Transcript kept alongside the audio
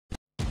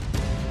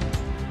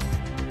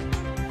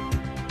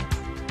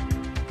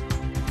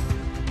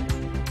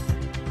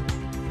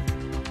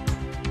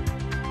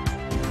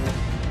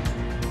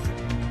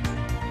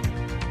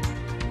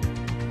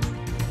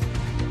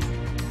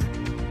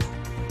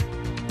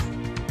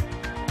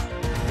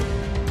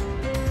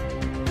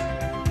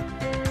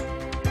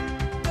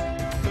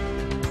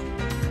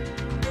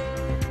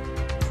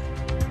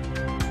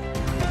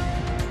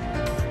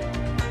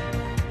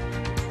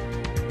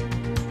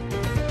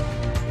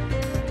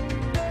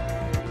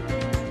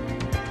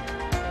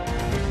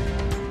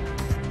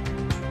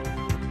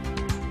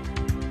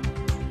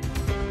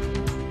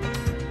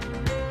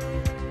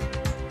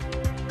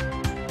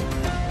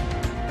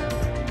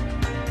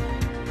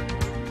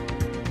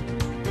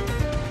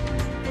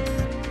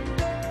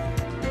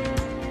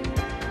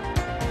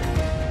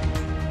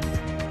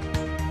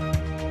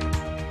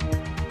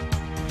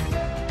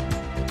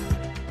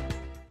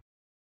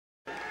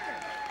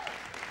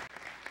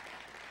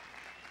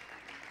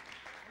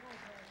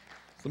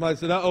Somebody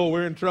said, uh-oh,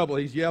 we're in trouble.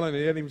 He's yelling and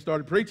he hasn't even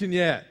started preaching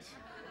yet.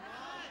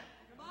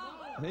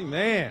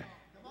 Amen.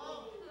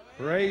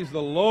 Praise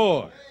the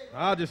Lord.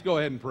 I'll just go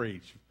ahead and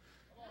preach.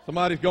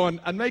 Somebody's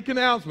going, I'd make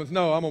announcements.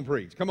 No, I'm going to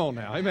preach. Come on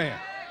now. Amen.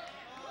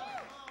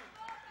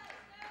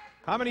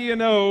 How many of you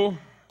know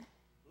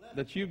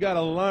that you've got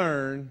to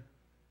learn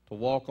to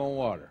walk on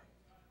water?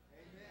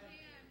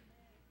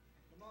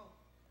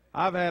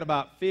 I've had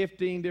about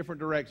 15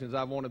 different directions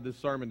I've wanted this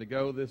sermon to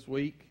go this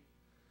week.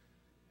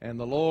 And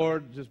the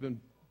Lord just been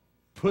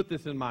put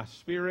this in my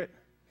spirit.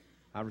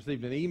 I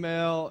received an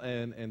email,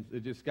 and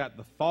it just got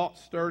the thought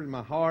stirred in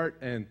my heart,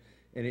 and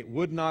it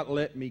would not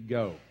let me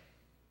go.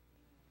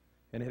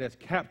 And it has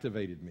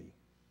captivated me.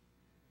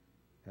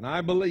 And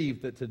I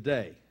believe that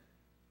today,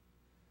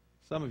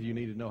 some of you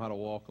need to know how to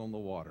walk on the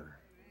water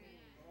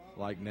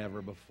like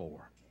never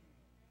before.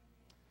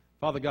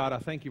 Father God, I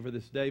thank you for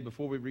this day.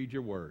 Before we read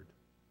your word,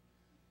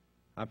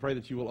 I pray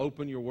that you will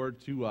open your word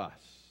to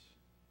us.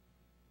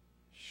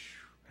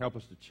 Help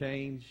us to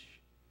change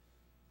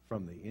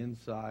from the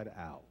inside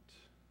out.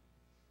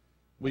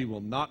 We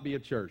will not be a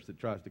church that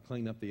tries to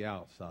clean up the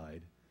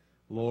outside.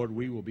 Lord,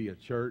 we will be a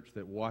church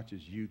that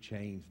watches you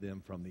change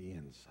them from the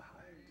inside.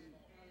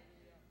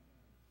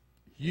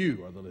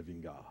 You are the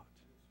living God.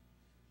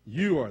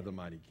 You are the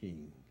mighty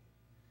King.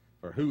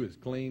 For who is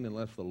clean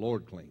unless the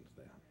Lord cleans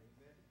them?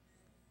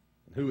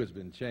 And who has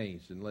been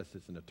changed unless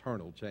it's an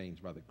eternal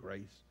change by the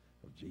grace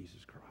of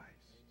Jesus Christ?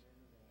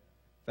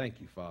 Thank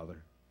you,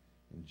 Father.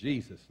 In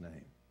Jesus'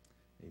 name,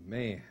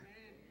 amen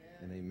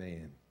and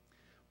amen.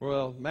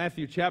 Well,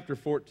 Matthew chapter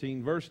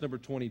 14, verse number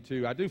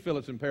 22. I do feel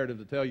it's imperative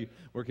to tell you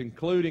we're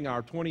concluding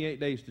our 28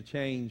 days to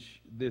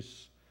change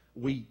this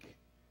week.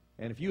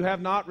 And if you have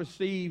not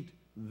received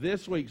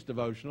this week's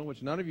devotional,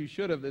 which none of you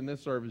should have in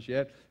this service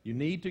yet, you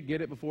need to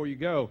get it before you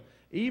go.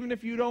 Even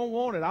if you don't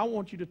want it, I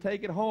want you to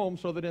take it home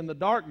so that in the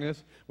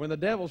darkness, when the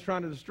devil's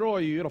trying to destroy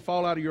you, it'll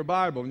fall out of your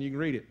Bible and you can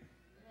read it.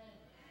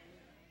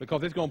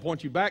 Because it's going to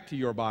point you back to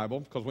your Bible.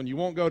 Because when you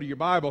won't go to your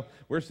Bible,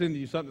 we're sending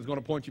you something that's going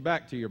to point you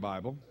back to your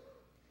Bible.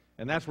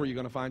 And that's where you're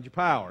going to find your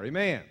power.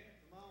 Amen.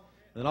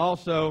 And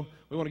also,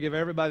 we want to give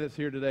everybody that's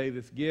here today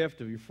this gift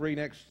of your free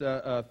next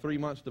 3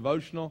 months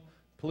devotional.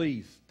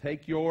 Please,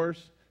 take yours.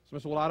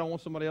 Somebody said, well, I don't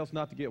want somebody else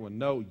not to get one.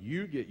 No,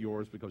 you get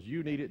yours because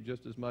you need it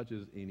just as much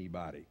as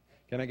anybody.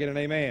 Can I get an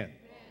amen?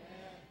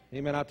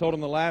 Amen. I told them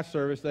the last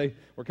service, they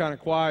were kind of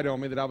quiet on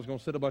me that I was going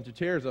to sit a bunch of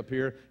chairs up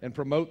here and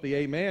promote the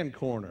amen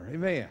corner.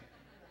 Amen.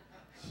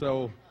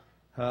 So,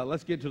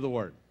 let's get to the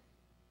word.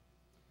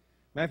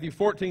 Matthew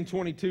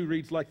 14:22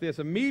 reads like this.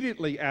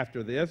 Immediately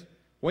after this,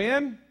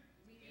 when?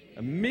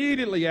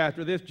 Immediately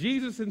after this,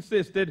 Jesus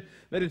insisted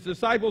that his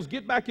disciples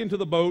get back into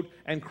the boat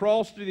and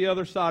cross to the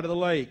other side of the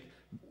lake.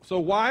 So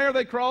why are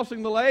they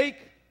crossing the lake?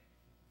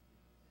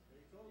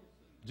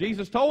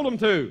 Jesus told them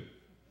to.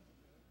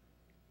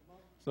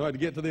 So I had to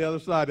get to the other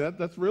side.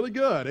 That's really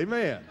good.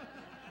 Amen.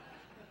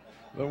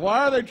 But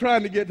why are they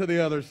trying to get to the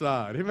other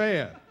side?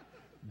 Amen.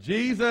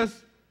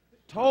 Jesus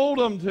told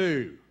them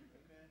to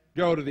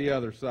go to the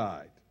other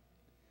side.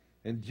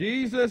 And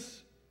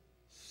Jesus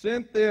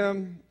sent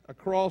them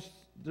across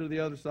to the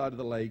other side of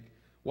the lake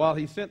while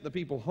he sent the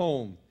people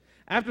home.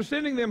 After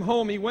sending them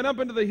home, he went up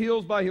into the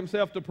hills by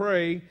himself to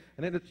pray,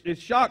 and it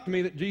shocked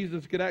me that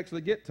Jesus could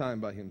actually get time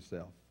by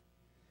himself.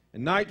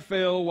 And night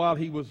fell while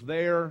he was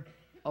there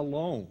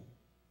alone.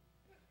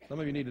 Some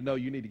of you need to know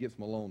you need to get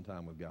some alone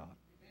time with God.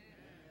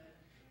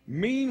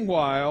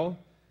 Meanwhile,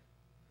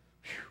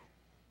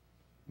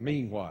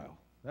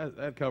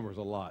 that covers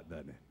a lot,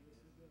 doesn't it?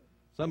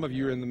 Some of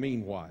you are in the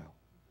meanwhile.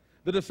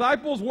 The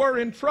disciples were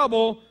in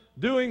trouble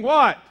doing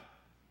what?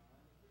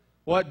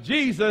 What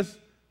Jesus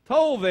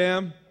told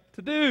them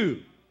to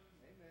do.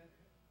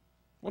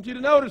 I want you to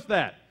notice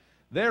that.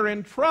 They're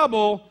in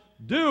trouble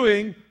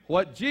doing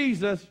what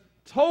Jesus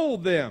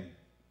told them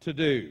to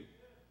do.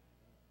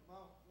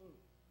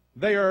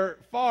 They are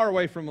far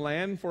away from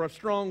land, for a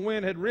strong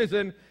wind had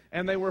risen,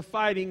 and they were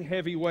fighting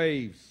heavy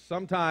waves.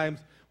 Sometimes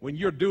when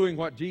you're doing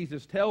what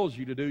Jesus tells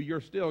you to do,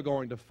 you're still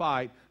going to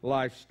fight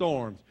life's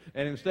storms.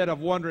 And instead of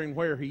wondering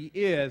where he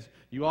is,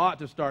 you ought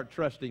to start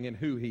trusting in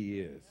who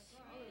he is.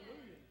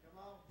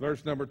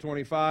 Verse number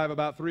 25,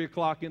 about 3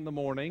 o'clock in the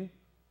morning.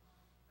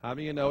 How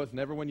many of you know it's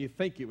never when you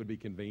think it would be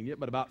convenient,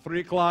 but about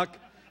 3 o'clock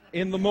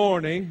in the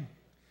morning,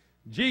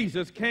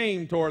 Jesus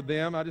came toward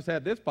them. I just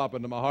had this pop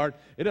into my heart.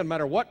 It doesn't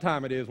matter what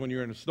time it is when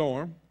you're in a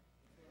storm.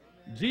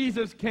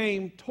 Jesus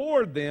came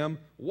toward them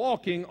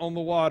walking on the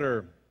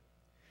water.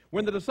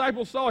 When the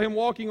disciples saw him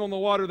walking on the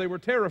water, they were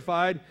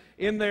terrified.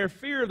 In their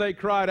fear, they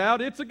cried out,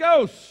 "It's a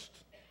ghost!"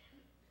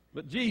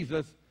 But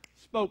Jesus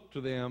spoke to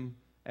them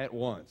at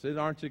once.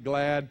 Aren't you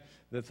glad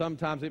that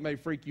sometimes it may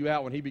freak you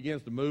out when he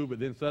begins to move, but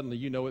then suddenly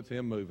you know it's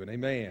him moving?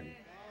 Amen.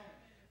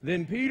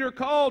 Then Peter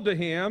called to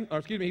him,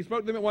 he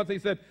spoke to them at once. He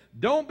said,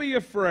 "Don't be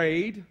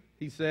afraid,"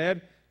 he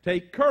said.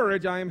 "Take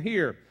courage, I am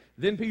here."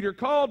 Then Peter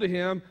called to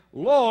him,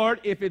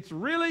 "Lord, if it's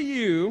really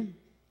you,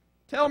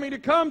 tell me to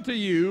come to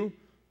you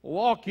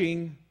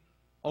walking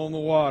on the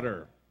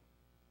water."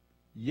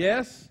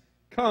 "Yes,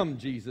 come,"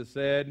 Jesus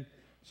said.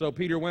 So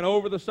Peter went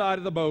over the side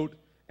of the boat,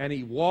 and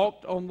he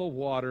walked on the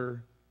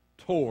water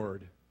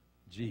toward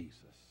Jesus.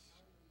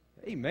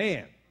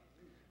 Amen.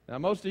 Now,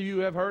 most of you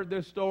have heard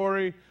this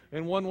story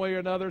in one way or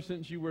another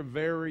since you were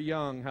very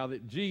young, how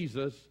that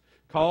Jesus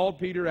called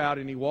Peter out,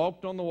 and he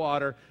walked on the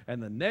water,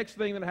 and the next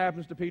thing that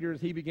happens to Peter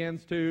is he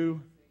begins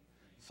to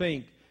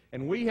sink.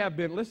 And we have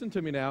been, listen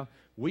to me now,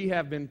 we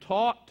have been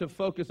taught to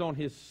focus on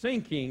his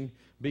sinking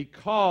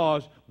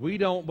because we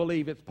don't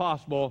believe it's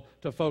possible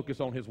to focus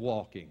on his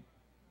walking.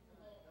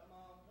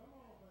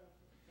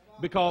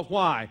 Because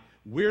why?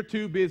 We're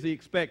too busy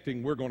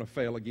expecting we're going to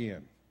fail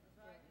again.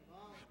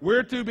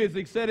 We're too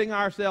busy setting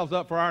ourselves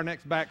up for our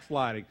next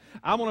backsliding.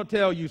 I want to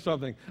tell you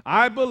something.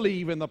 I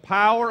believe in the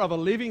power of a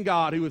living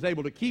God who is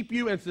able to keep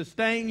you and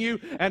sustain you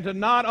and to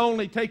not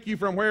only take you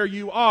from where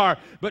you are,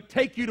 but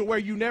take you to where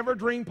you never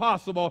dreamed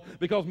possible,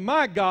 because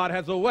my God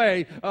has a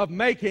way of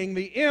making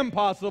the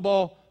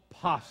impossible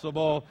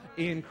possible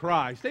in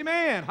Christ.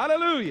 Amen.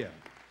 Hallelujah.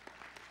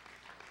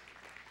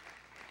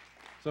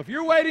 So if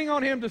you're waiting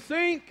on him to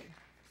sink,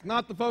 it's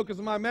not the focus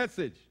of my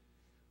message.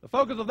 The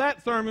focus of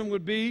that sermon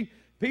would be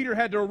Peter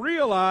had to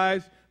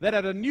realize that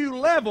at a new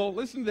level,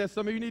 listen to this,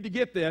 some of you need to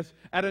get this,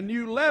 at a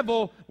new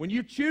level, when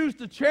you choose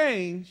to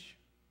change,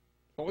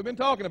 what we've been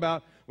talking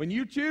about, when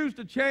you choose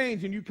to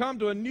change and you come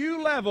to a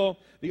new level,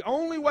 the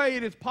only way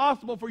it is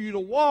possible for you to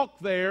walk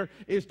there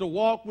is to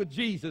walk with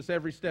Jesus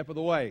every step of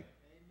the way. Amen.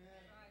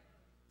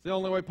 It's the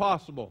only way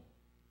possible.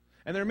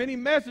 And there are many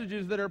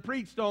messages that are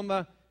preached on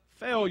the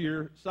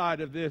failure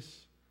side of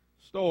this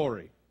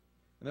story.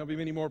 And there'll be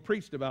many more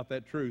preached about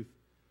that truth.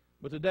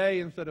 But today,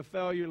 instead of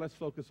failure, let's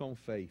focus on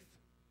faith.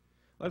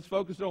 Let's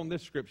focus on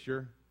this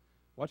scripture.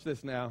 Watch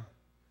this now.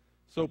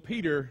 So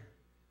Peter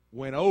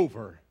went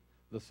over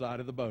the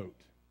side of the boat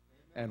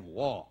and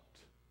walked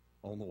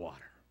on the water.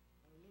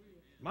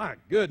 My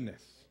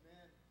goodness.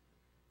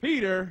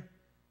 Peter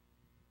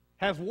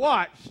has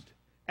watched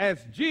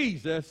as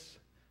Jesus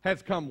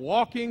has come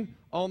walking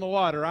on the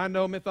water. I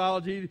know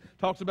mythology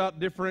talks about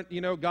different,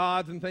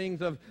 gods and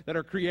things that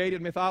are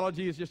created.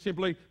 Mythology is just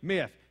simply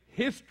myth.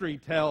 History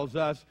tells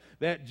us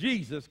that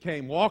Jesus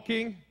came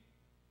walking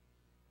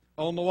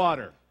on the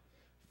water.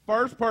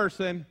 First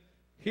person,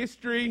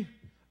 history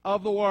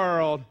of the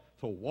world,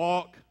 to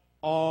walk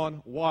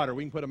on water.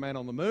 We can put a man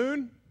on the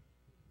moon,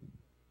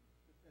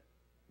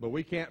 but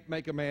we can't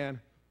make a man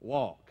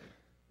walk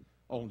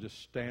on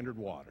just standard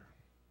water.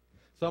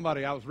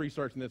 I was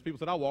researching this, people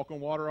said, I walk on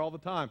water all the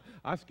time.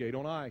 I skate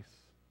on ice.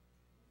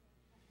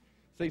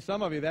 See,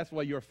 some of you, that's the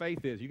way your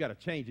faith is. You've got to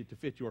change it to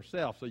fit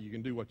yourself so you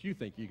can do what you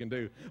think you can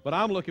do. But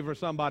I'm looking for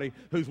somebody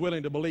who's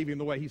willing to believe him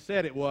the way he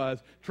said it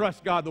was,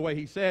 trust God the way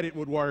he said it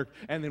would work,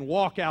 and then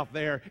walk out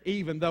there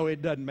even though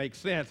it doesn't make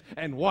sense,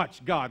 and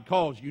watch God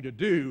cause you to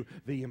do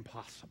the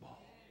impossible.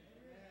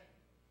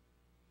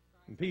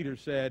 And Peter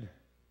said,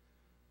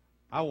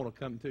 I want to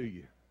come to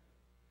you.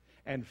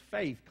 And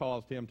faith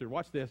caused him to,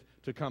 watch this,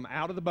 to come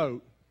out of the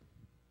boat,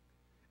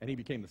 and he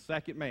became the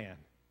second man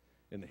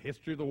in the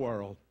history of the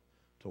world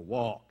to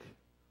walk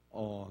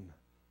on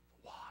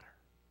the water.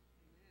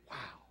 Wow.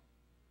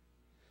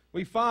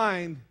 We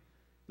find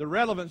the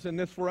relevance in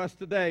this for us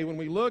today when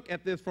we look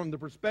at this from the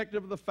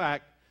perspective of the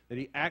fact that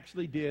he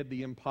actually did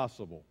the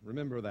impossible.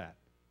 Remember that.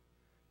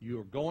 You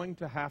are going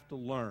to have to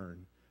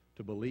learn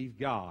to believe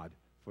God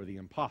for the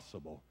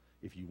impossible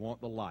if you want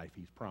the life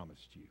he's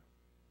promised you.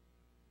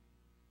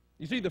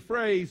 You see, the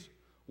phrase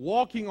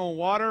walking on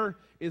water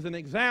is an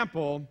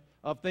example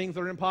of things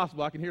that are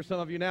impossible. I can hear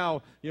some of you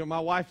now, my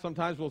wife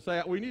sometimes will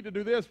say, we need to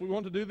do this, we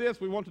want to do this,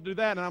 we want to do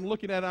that, and I'm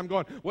looking at it, I'm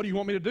going, what do you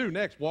want me to do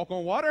next, walk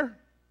on water?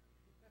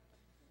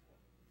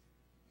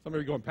 Some of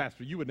you are going,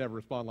 Pastor, you would never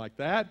respond like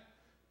that.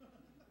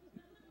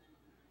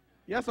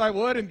 Yes, I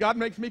would, and God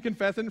makes me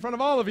confess it in front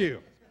of all of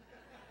you.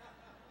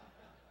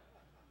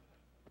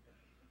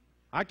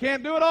 I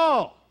can't do it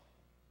all.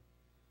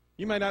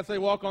 You may not say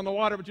walk on the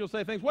water, but you'll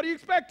say things, what do you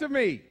expect of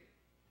me?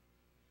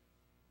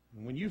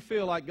 And when you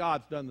feel like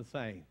God's done the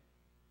same,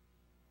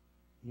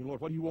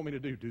 Lord, what do you want me to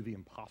do? Do the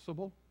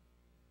impossible?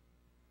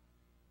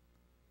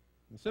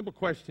 The simple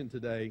question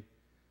today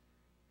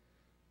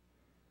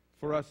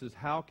for us is,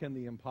 how can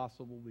the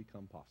impossible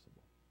become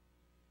possible?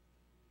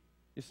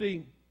 You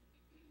see,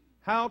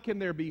 how can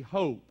there be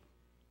hope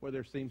where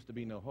there seems to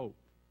be no hope?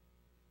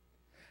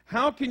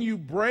 How can you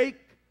break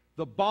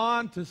the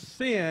bond to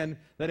sin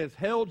that has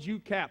held you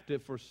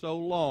captive for so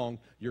long?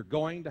 You're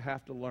going to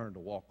have to learn to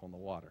walk on the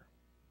water.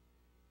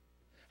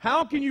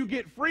 How can you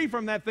get free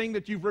from that thing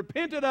that you've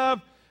repented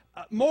of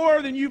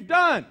more than you've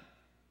done?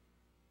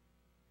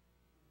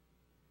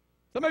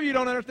 Some of you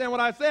don't understand what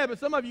I said, but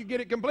some of you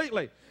get it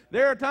completely.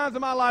 There are times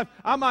in my life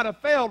I might have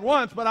failed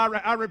once, but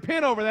I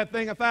repent over that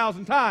thing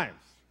 1,000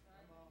 times.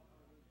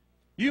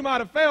 You might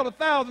have failed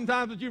 1,000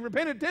 times, but you've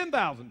repented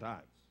 10,000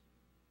 times.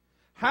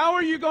 How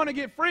are you going to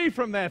get free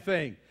from that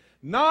thing?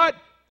 Not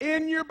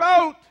in your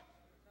boat.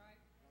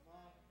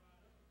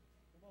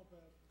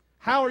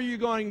 How are you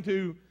going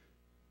to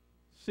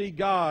see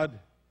God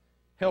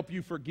help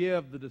you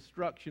forgive the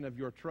destruction of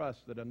your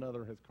trust that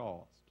another has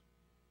caused?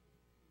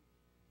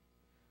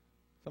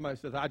 Somebody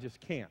says, I just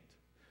can't.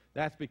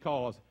 That's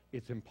because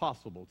it's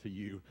impossible to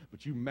you,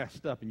 but you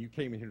messed up and you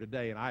came in here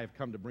today, and I have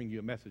come to bring you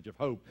a message of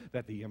hope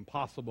that the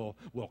impossible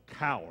will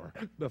cower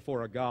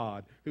before a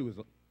God who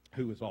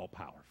is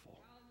all-powerful.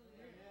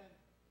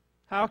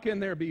 How can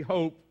there be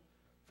hope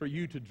for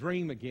you to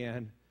dream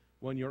again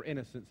when your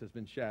innocence has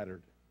been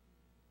shattered?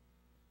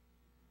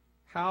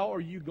 How are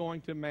you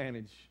going to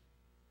manage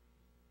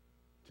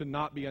to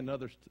not be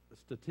another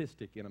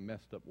statistic in a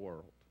messed up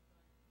world?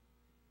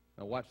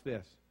 Now watch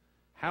this.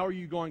 How are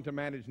you going to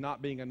manage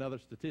not being another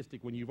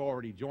statistic when you've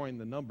already joined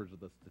the numbers of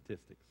the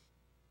statistics?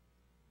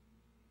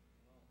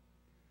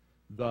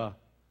 The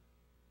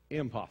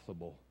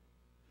impossible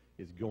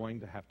is going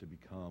to have to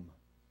become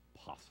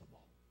possible.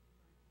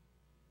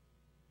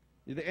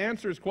 The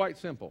answer is quite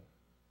simple.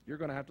 You're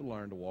going to have to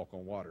learn to walk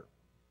on water.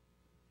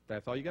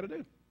 That's all you got to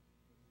do.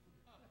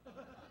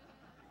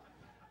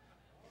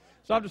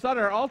 So I've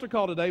decided our altar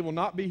call today will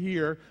not be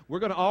here. We're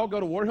going to all go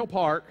to War Hill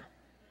Park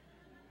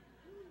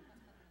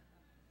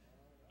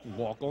and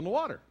walk on the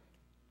water.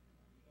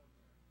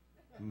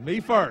 Me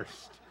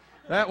first.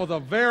 That was a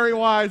very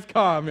wise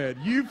comment.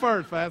 You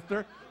first,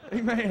 Pastor.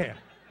 Amen.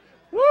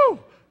 Woo!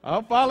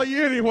 I'll follow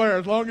you anywhere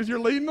as long as you're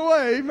leading the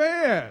way.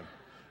 Amen.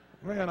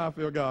 Man, I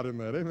feel God in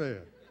that.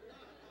 Amen.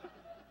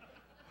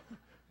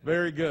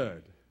 Very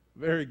good.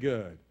 Very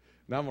good.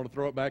 Now I'm going to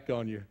throw it back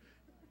on you.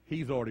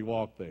 He's already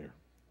walked there.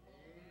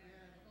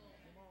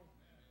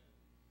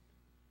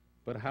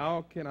 But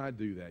how can I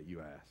do that,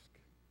 you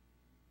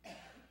ask?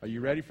 Are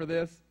you ready for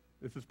this?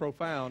 This is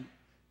profound.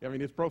 I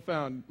mean, it's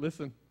profound.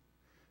 Listen,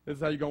 this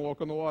is how you're going to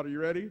walk on the water. You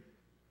ready?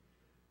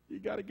 You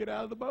got to get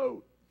out of the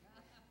boat.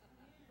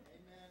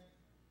 Amen.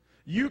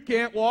 You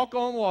can't walk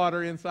on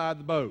water inside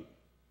the boat.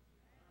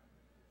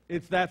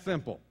 It's that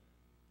simple.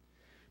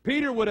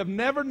 Peter would have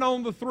never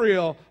known the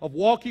thrill of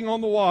walking on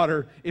the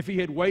water if he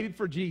had waited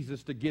for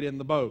Jesus to get in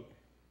the boat.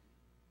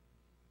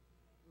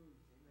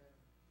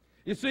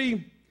 You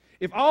see,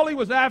 if all he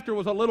was after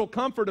was a little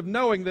comfort of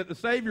knowing that the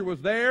Savior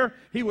was there,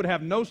 he would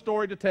have no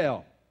story to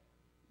tell.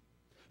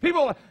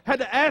 People had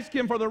to ask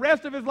him for the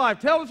rest of his life,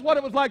 tell us what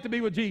it was like to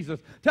be with Jesus.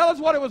 Tell us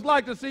what it was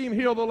like to see him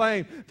heal the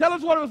lame. Tell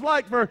us what it was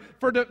like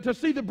to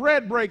see the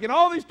bread break, and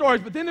all these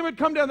stories. But then they would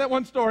come down that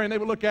one story, and they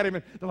would look at him,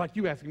 and they're like,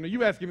 you ask him.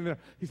 You ask him.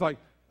 He's like,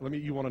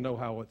 you want to know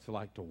how it's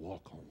like to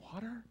walk on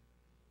water?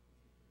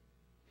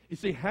 You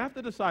see, half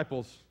the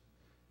disciples,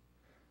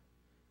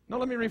 no,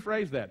 let me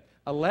rephrase that.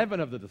 11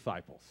 of the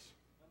disciples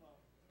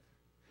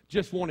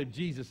just wanted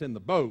Jesus in the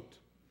boat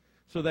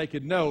so they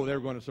could know they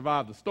were going to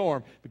survive the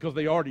storm because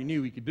they already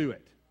knew he could do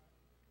it.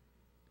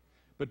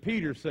 But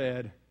Peter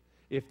said,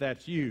 if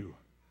that's you,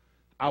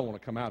 I want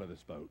to come out of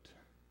this boat.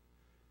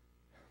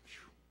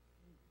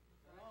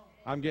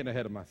 I'm getting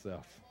ahead of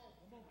myself.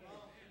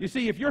 You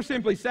see, if you're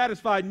simply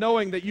satisfied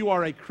knowing that you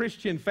are a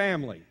Christian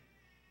family,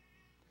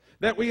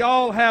 that we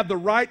all have the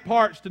right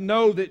parts to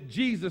know that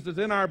Jesus is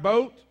in our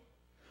boat,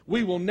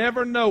 we will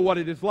never know what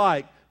it is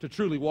like to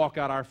truly walk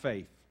out our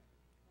faith.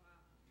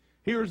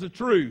 Here's the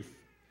truth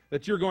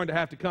that you're going to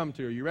have to come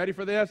to. Are you ready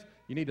for this?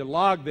 You need to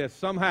log this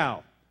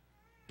somehow.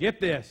 Get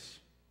this.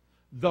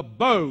 The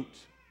boat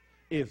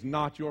is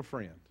not your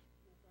friend.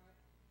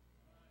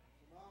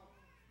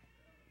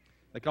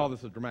 They call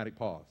this a dramatic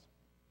pause.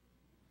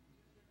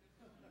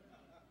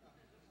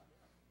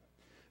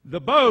 The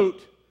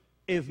boat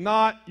is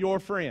not your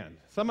friend.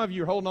 Some of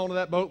you are holding on to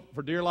that boat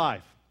for dear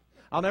life.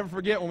 I'll never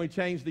forget when we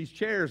changed these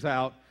chairs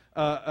out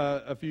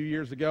a few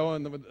years ago,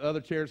 and the other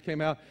chairs came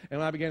out,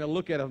 and when I began to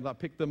look at them, I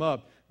picked them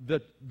up.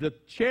 The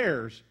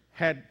chairs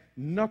had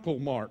knuckle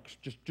marks,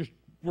 just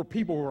where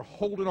people were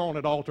holding on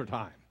at altar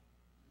time.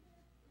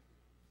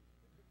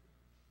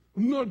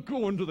 I'm not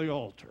going to the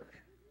altar.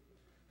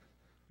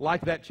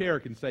 Like that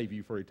chair can save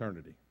you for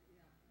eternity.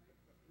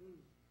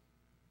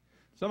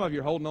 Some of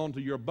you are holding on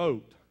to your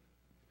boat,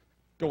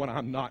 going,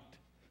 I'm not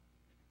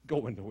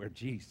going to where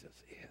Jesus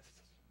is.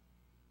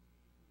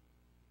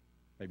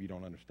 Maybe you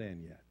don't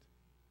understand yet.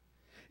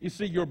 You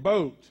see, your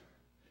boat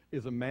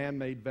is a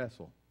man-made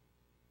vessel.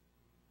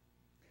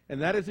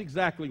 And that is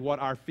exactly what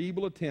our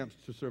feeble attempts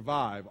to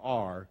survive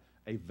are,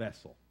 a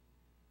vessel.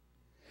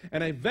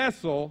 And a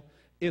vessel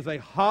is a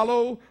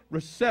hollow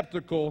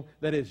receptacle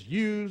that is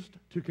used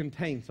to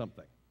contain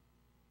something.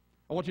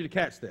 I want you to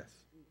catch this.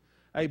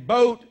 A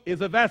boat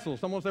is a vessel.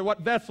 Someone will say,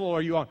 what vessel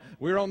are you on?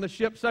 We're on the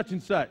ship such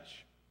and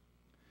such.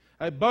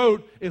 A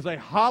boat is a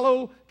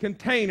hollow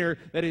container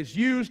that is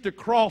used to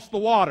cross the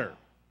water.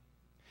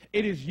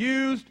 It is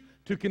used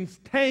to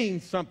contain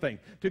something,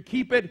 to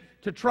keep it,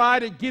 to try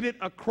to get it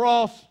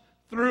across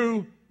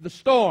through the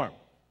storm.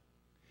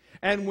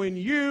 And when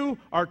you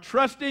are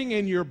trusting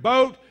in your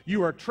boat,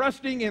 you are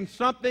trusting in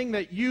something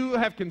that you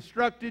have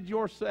constructed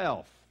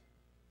yourself.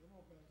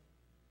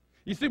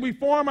 You see, we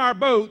form our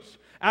boats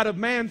out of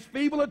man's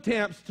feeble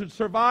attempts to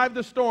survive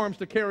the storms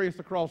to carry us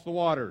across the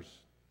waters.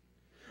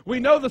 We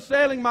know the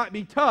sailing might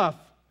be tough,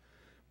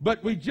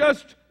 but we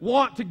just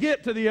want to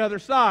get to the other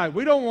side.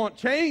 We don't want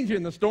change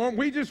in the storm.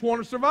 We just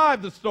want to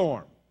survive the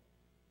storm.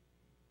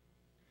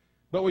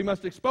 But we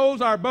must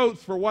expose our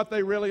boats for what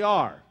they really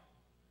are.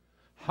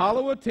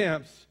 hollow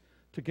attempts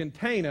to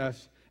contain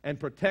us and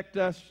protect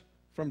us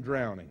from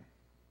drowning.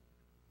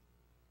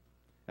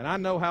 And I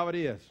know how it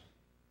is.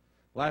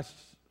 Last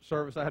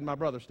service, I had my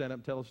brother stand up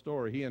and tell a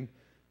story. He and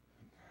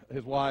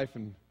his wife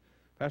and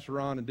Pastor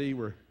Ron and Dee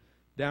were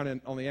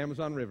down on the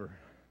Amazon River.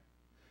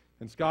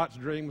 And Scott's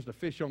dream was to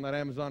fish on that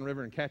Amazon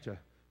River and catch a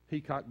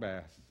peacock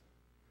bass.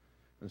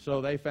 And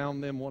so they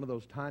found them one of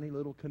those tiny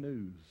little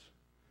canoes.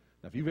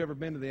 Now, if you've ever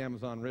been to the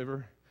Amazon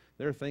River,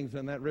 there are things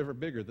in that river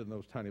bigger than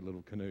those tiny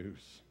little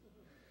canoes.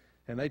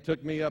 And they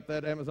took me up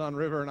that Amazon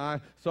River, and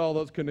I saw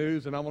those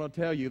canoes, and I want to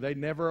tell you, they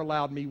never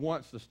allowed me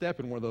once to step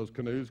in one of those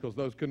canoes because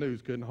those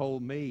canoes couldn't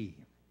hold me.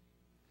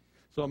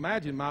 So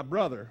imagine my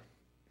brother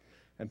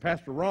and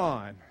Pastor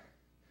Ron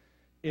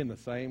in the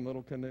same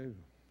little canoe.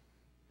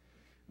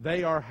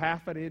 They are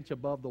half an inch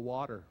above the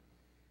water.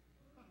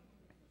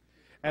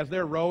 As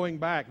they're rowing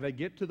back, they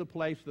get to the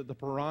place that the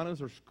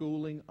piranhas are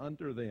schooling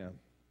under them.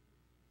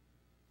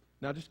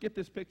 Now just get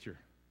this picture.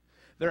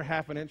 They're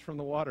half an inch from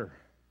the water.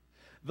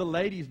 The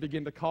ladies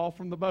begin to call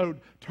from the boat,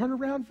 "Turn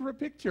around for a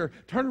picture.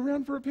 Turn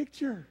around for a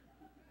picture."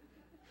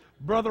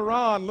 Brother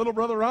Ron, little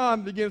Brother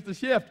Ron begins to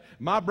shift.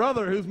 My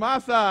brother, who's my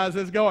size,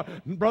 is going,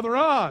 "Brother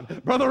Ron,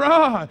 Brother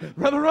Ron,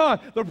 Brother Ron."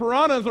 The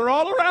piranhas are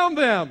all around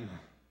them.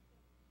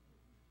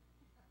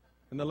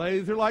 And the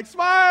ladies are like,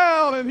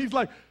 "Smile." And he's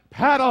like,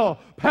 "Paddle,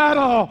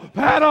 paddle,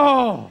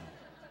 paddle."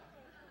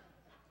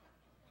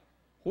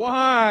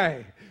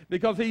 Why?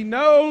 Because he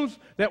knows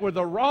that with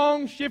the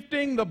wrong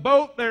shifting, the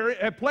boat they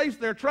have placed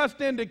their trust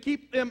in to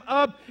keep them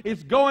up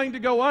is going to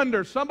go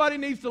under. Somebody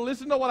needs to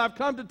listen to what I've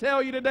come to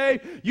tell you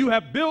today. You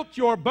have built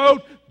your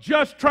boat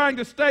just trying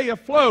to stay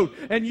afloat.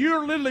 And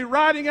you're literally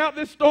riding out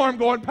this storm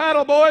going,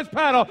 "Paddle, boys,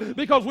 paddle,"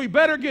 because we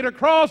better get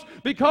across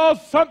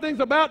because something's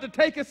about to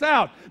take us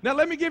out. Now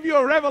let me give you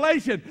a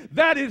revelation.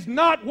 That is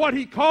not what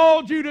he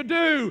called you to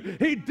do.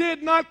 He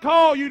did not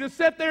call you to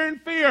sit there in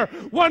fear,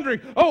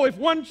 wondering, "Oh, if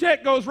one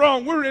check goes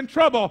wrong, we're in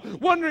trouble."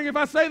 Wondering if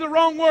I say the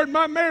wrong word,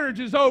 my marriage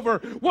is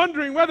over.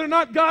 Wondering whether or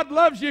not God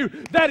loves you.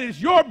 That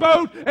is your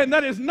boat, and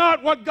that is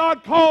not what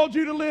God called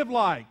you to live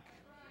like.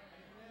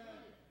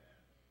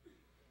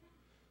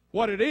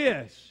 What it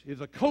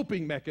is a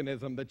coping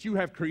mechanism that you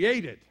have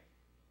created.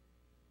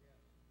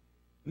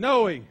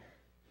 Knowing,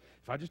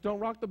 if I just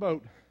don't rock the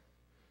boat,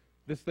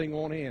 this thing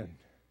won't end.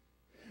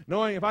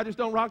 Knowing if I just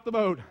don't rock the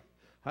boat,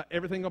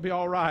 everything will be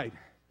all right.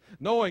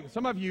 Knowing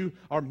some of you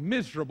are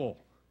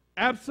miserable.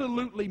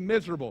 Absolutely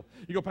miserable.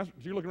 You go, "Pastor,"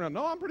 you're looking around,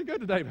 "No, I'm pretty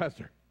good today,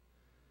 Pastor."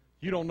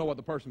 You don't know what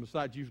the person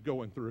beside you's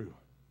going through.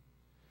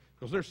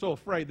 Because they're so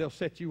afraid they'll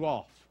set you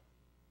off.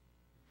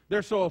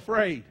 They're so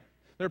afraid.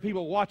 There are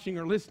people watching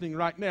or listening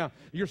right now.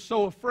 You're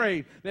so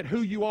afraid that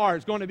who you are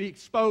is going to be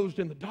exposed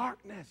in the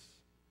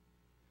darkness.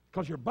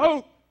 Because your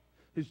boat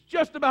is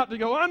just about to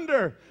go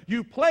under.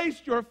 You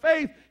placed your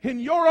faith in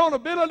your own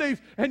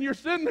abilities, and you're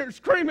sitting there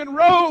screaming,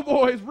 "Row,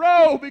 boys,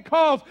 row,"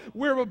 because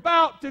we're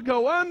about to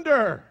go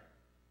under.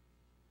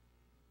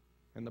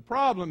 And the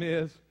problem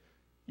is,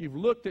 you've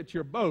looked at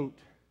your boat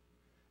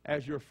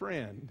as your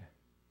friend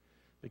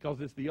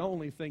because it's the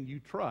only thing you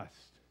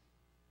trust,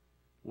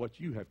 what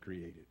you have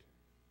created.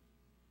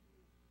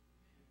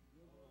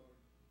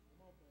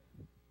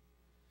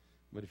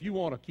 But if you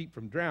want to keep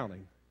from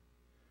drowning,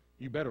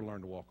 you better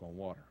learn to walk on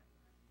water.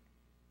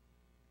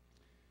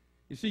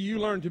 You see, you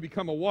learn to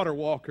become a water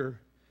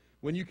walker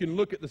when you can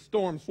look at the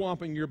storm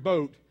swamping your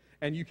boat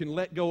and you can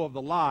let go of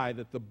the lie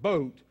that the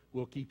boat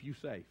will keep you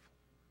safe.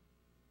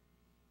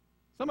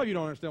 Some of you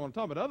don't understand what I'm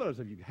talking about. Others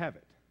of you have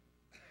it.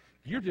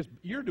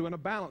 You're doing a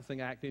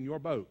balancing act in your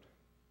boat.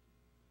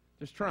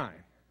 Just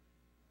trying.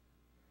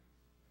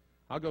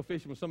 I'll go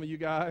fishing with some of you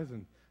guys,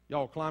 and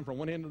y'all climb from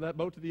one end of that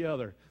boat to the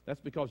other.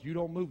 That's because you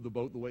don't move the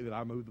boat the way that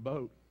I move the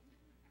boat.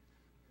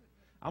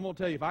 I'm going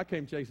to tell you, if I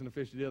came chasing a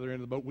fish to the other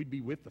end of the boat, we'd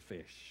be with the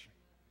fish.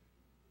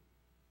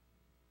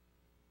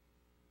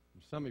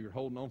 And some of you are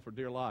holding on for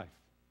dear life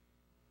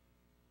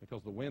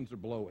because the winds are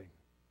blowing.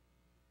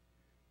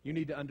 You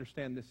need to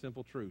understand this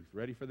simple truth.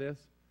 Ready for this?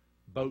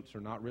 Boats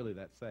are not really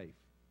that safe.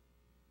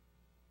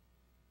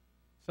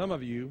 Some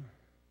of you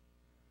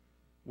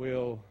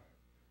will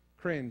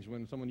cringe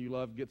when someone you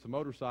love gets a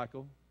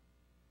motorcycle,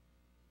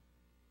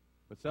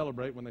 but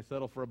celebrate when they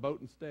settle for a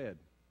boat instead.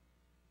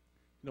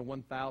 You know,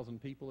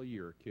 1,000 people a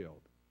year are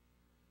killed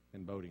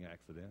in boating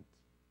accidents.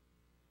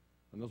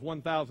 And those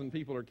 1,000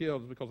 people are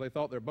killed because they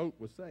thought their boat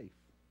was safe.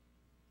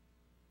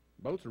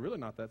 Boats are really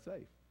not that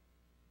safe.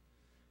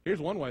 Here's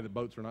one way that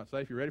boats are not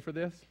safe. You ready for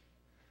this?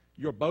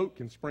 Your boat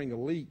can spring a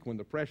leak when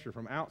the pressure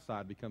from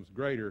outside becomes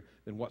greater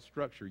than what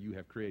structure you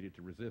have created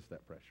to resist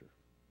that pressure.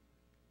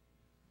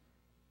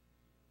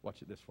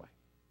 Watch it this way.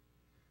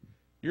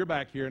 You're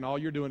back here, and all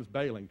you're doing is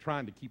bailing,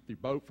 trying to keep the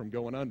boat from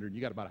going under, and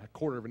you got about a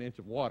quarter of an inch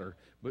of water,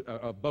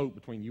 a boat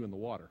between you and the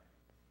water.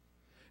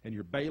 And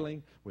you're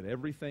bailing with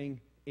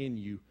everything in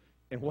you.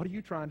 And what are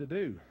you trying to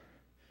do?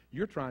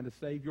 You're trying to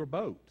save your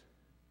boat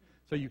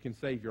so you can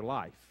save your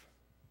life.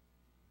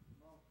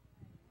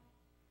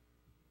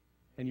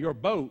 And your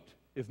boat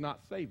is not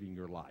saving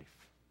your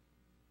life.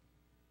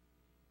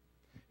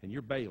 And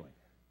you're bailing.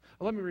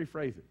 Let me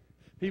rephrase it.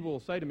 People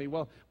will say to me,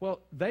 well,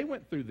 they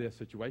went through this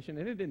situation,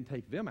 and it didn't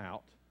take them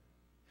out.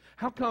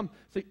 How come,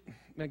 see,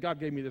 now God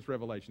gave me this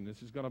revelation.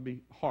 This is going to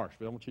be harsh,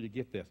 but I want you to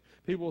get this.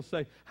 People will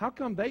say, how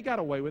come they got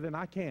away with it and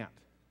I can't?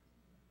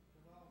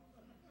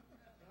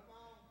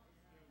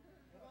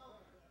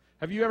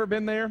 Have you ever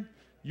been there?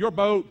 Your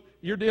boat,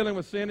 you're dealing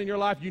with sin in your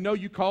life. You know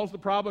you caused the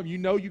problem. You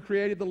know you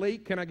created the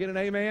leak. Can I get an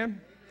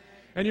amen?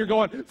 And you're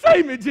going,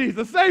 save me,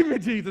 Jesus, save me,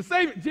 Jesus,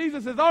 save me.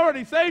 Jesus has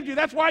already saved you.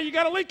 That's why you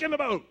got a leak in the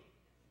boat.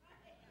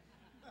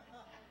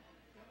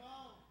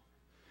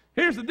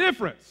 Here's the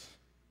difference.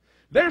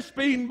 They're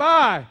speeding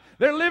by.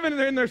 They're living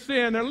in their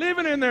sin. They're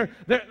living in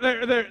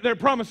their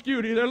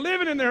promiscuity. They're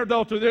living in their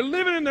adultery. They're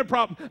living in their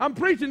problem. I'm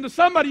preaching to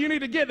somebody. You need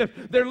to get this.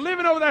 They're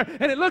living over there,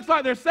 and it looks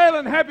like they're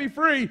sailing happy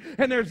free,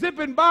 and they're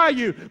zipping by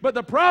you. But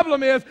the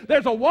problem is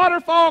there's a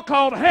waterfall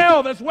called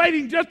hell that's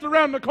waiting just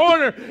around the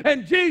corner,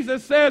 and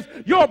Jesus says,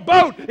 your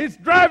boat is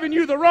driving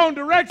you the wrong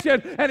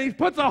direction, and he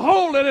puts a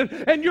hole in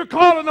it, and you're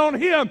calling on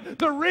him.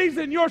 The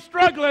reason you're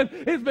struggling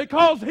is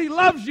because he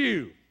loves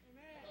you.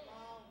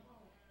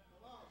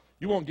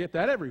 You won't get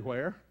that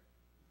everywhere.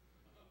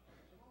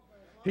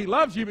 He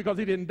loves you because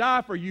he didn't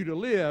die for you to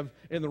live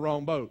in the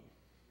wrong boat.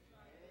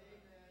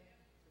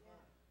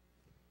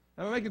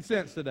 Am I making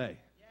sense today?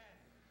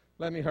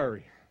 Let me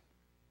hurry.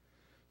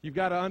 You've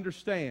got to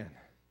understand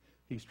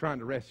he's trying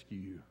to rescue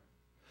you.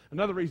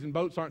 Another reason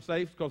boats aren't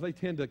safe is because they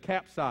tend to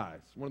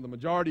capsize. One of the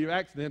majority of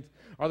accidents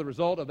are the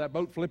result of that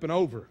boat flipping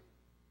over.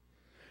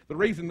 The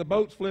reason the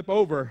boats flip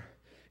over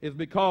is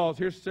because,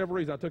 here's several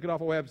reasons. I took it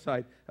off a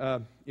website,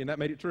 and that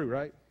made it true,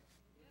 right?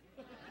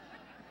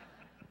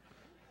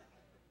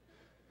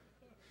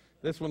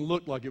 This one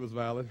looked like it was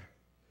valid.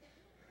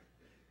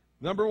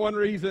 Number one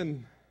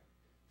reason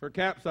for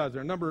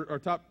capsizing,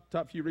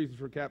 top few reasons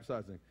for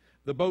capsizing.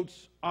 The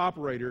boat's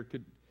operator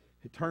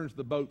turns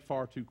the boat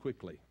far too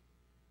quickly.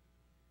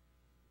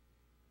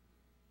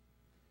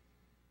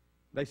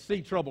 They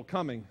see trouble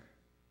coming,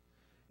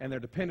 and they're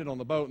dependent on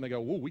the boat, and they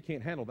go, whoa, we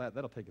can't handle that.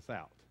 That'll take us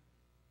out.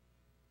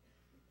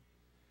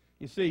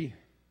 You see,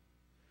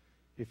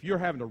 if you're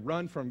having to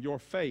run from your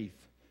faith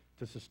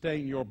to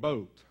sustain your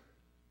boat,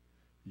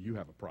 you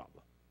have a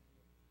problem.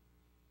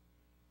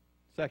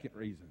 Second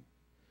reason,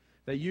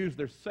 they use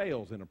their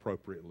sails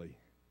inappropriately.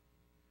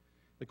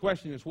 The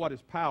question is, what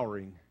is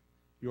powering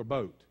your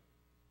boat?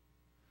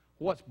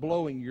 What's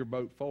blowing your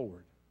boat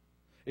forward?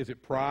 Is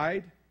it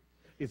pride?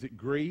 Is it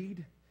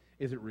greed?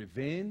 Is it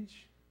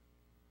revenge?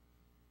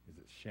 Is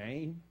it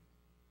shame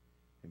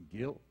and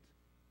guilt?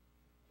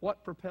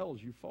 What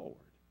propels you forward?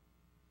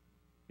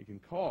 It can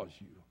cause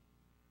you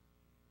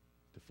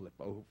to flip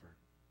over.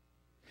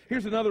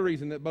 Here's another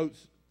reason that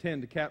boats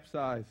tend to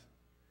capsize: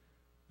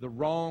 the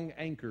wrong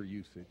anchor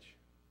usage.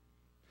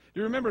 Do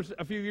you remember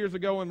a few years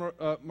ago when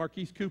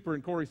Marquise Cooper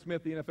and Corey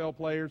Smith, the NFL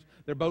players,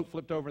 their boat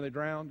flipped over and they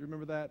drowned? Do you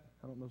remember that?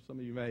 I don't know if some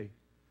of you may.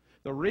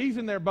 The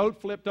reason their boat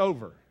flipped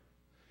over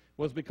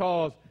was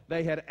because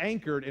they had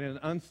anchored in an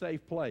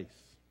unsafe place,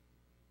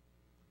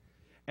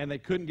 and they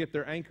couldn't get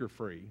their anchor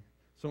free.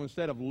 So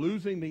instead of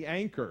losing the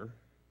anchor,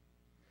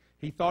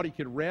 he thought he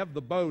could rev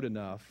the boat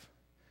enough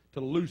to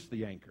loose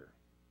the anchor,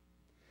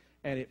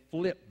 and it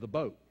flipped the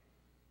boat.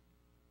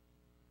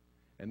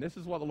 And this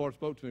is what the Lord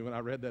spoke to me when I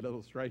read that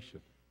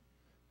illustration.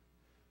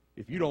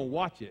 If you don't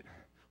watch it,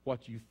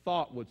 what you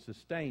thought would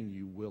sustain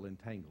you will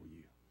entangle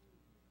you.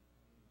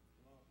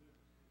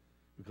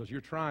 Because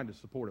you're trying to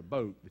support a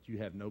boat that you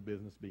have no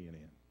business being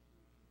in.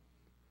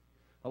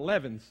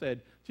 11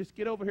 said, just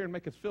get over here and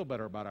make us feel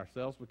better about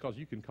ourselves because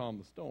you can calm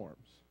the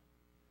storms.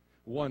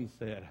 1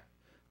 said,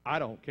 I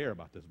don't care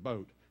about this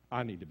boat.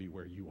 I need to be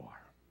where you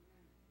are.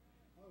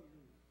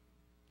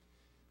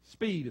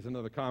 Speed is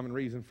another common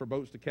reason for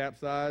boats to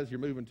capsize. You're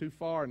moving too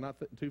far and not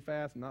too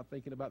fast and not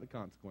thinking about the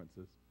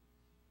consequences.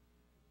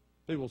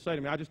 People will say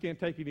to me, I just can't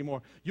take it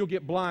anymore. You'll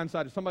get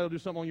blindsided. Somebody will do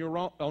something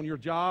on your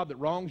job that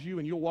wrongs you,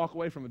 and you'll walk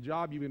away from a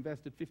job you've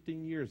invested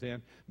 15 years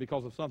in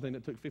because of something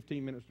that took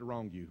 15 minutes to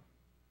wrong you.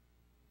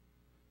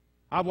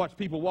 I've watched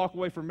people walk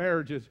away from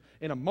marriages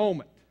in a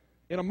moment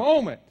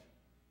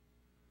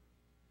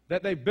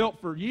that they've built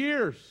for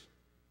years.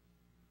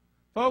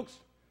 Folks,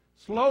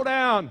 slow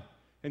down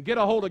and get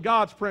a hold of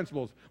God's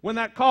principles. When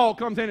that call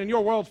comes in and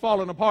your world's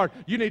falling apart,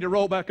 you need to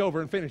roll back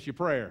over and finish your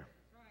prayer.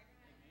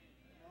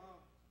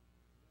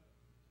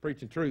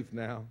 Preaching truth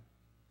now.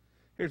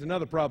 Here's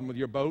another problem with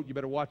your boat. You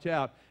better watch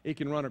out. It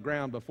can run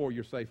aground before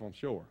you're safe on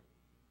shore.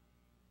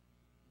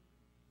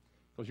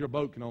 Because your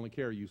boat can only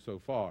carry you so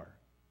far.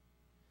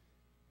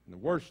 And the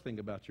worst thing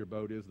about your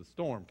boat is the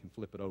storm can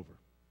flip it over.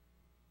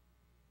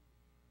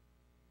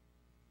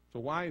 So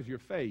why is your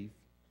faith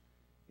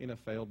in a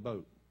failed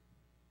boat?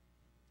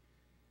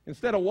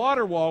 Instead, a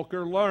water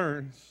walker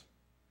learns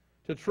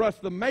to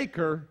trust the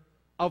maker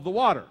of the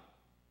water.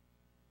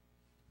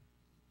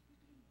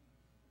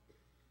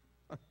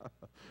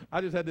 I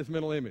just had this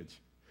mental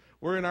image.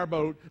 We're in our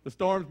boat. The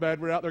storm's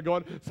bad. We're out there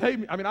going, save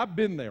me. I mean, I've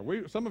been there.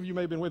 Some of you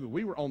may have been with me.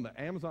 We were on the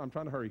Amazon. I'm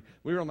trying to hurry.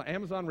 We were on the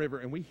Amazon River,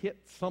 and we hit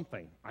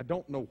something. I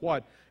don't know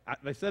what.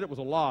 They said it was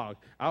a log.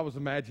 I was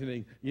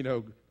imagining,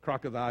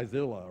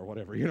 Crocodilezilla or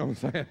whatever. You know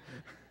what I'm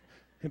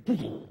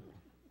saying?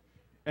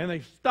 And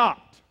they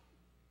stopped.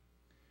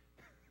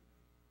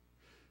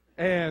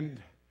 And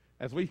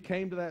as we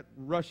came to that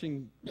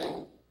rushing,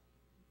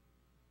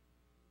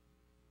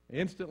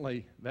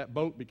 instantly that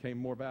boat became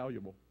more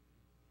valuable.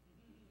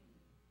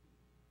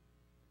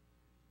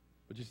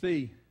 But you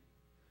see,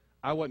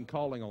 I wasn't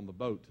calling on the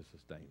boat to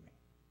sustain me.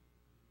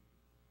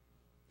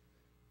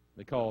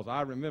 Because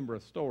I remember a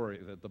story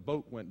that the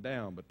boat went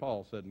down, but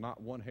Paul said,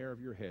 not one hair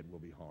of your head will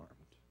be harmed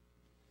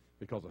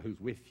because of who's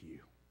with you.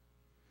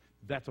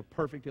 That's a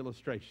perfect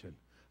illustration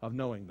of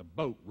knowing the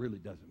boat really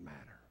doesn't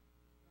matter.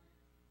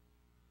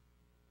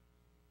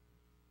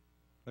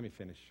 Let me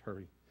finish.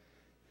 Hurry.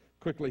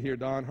 Quickly here,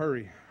 Don.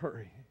 Hurry.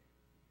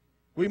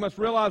 We must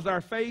realize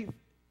our faith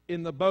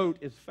in the boat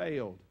is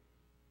failed.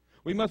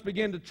 We must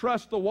begin to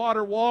trust the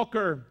water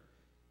walker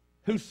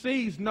who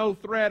sees no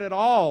threat at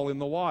all in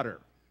the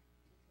water.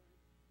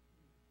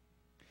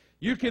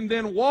 You can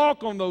then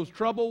walk on those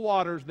troubled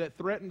waters that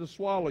threaten to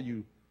swallow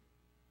you.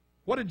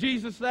 What did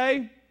Jesus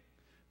say?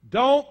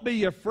 Don't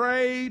be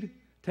afraid.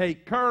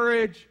 Take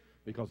courage,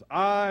 because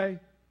I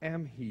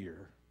am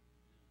here.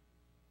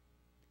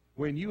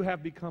 When you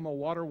have become a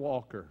water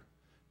walker,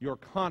 your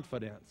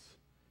confidence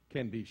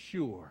can be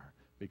sure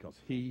because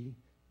He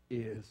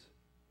is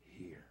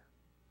here.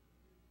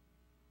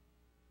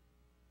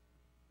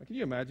 Now, can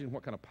you imagine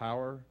what kind of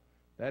power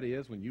that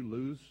is when you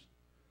lose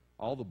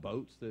all the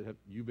boats that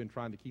you've been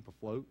trying to keep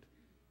afloat?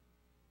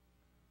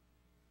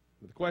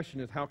 But the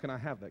question is, how can I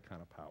have that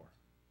kind of power?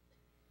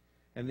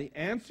 And the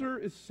answer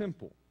is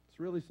simple. It's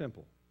really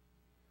simple.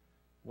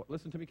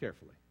 Listen to me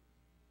carefully.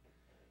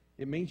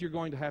 It means you're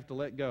going to have to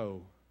let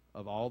go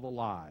of all the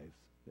lies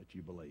that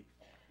you believe.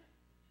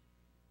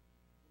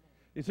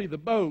 You see, the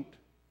boat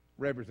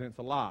represents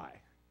a lie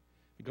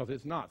because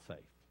it's not safe.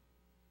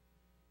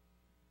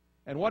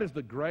 And what is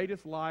the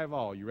greatest lie of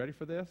all? You ready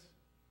for this?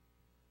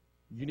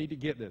 You need to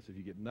get this if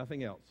you get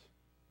nothing else.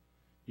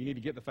 You need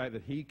to get the fact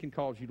that He can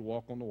cause you to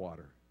walk on the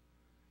water.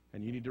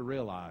 And you need to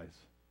realize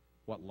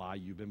what lie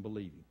you've been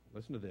believing.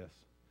 Listen to this.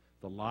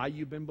 The lie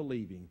you've been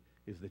believing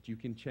is that you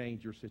can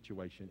change your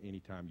situation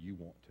anytime you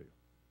want to.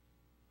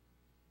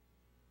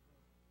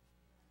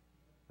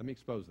 Let me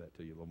expose that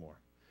to you a little more.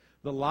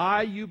 The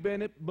lie you've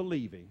been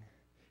believing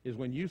is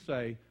when you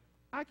say,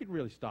 I could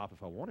really stop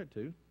if I wanted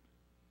to.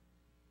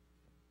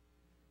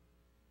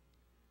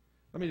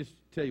 Let me just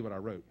tell you what I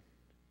wrote.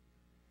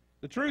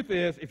 The truth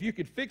is, if you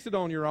could fix it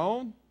on your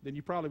own, then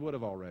you probably would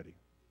have already.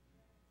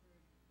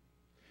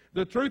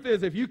 The truth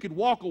is, if you could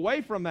walk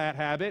away from that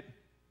habit,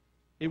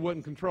 it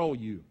wouldn't control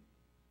you.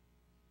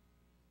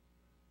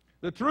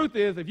 The truth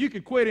is, if you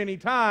could quit any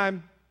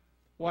time,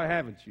 why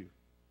haven't you?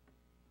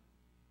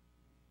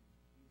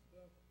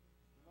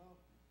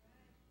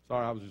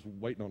 Sorry, I was just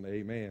waiting on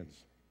the amens.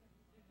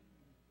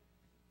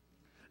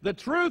 The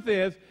truth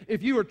is,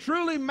 if you are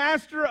truly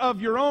master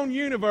of your own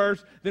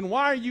universe, then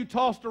why are you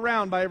tossed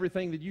around by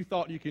everything that you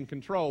thought you can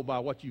control by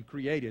what you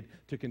created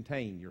to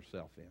contain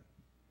yourself in?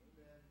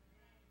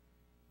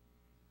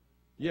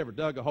 You ever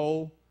dug a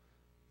hole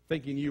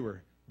thinking you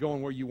were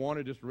going where you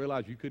wanted just to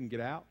realize you couldn't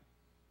get out?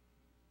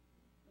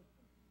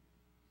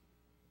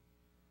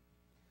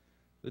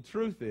 The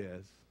truth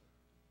is,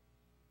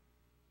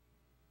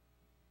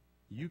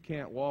 you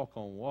can't walk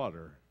on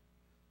water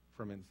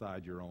from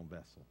inside your own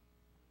vessel.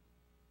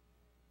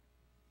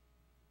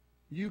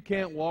 You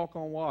can't walk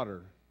on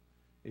water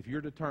if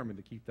you're determined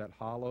to keep that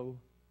hollow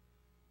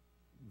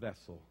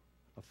vessel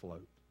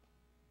afloat.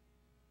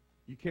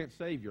 You can't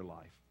save your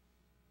life.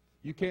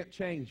 You can't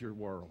change your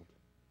world.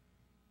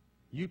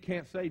 You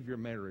can't save your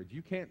marriage.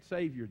 You can't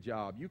save your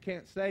job. You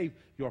can't save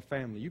your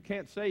family. You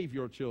can't save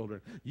your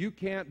children. You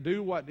can't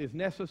do what is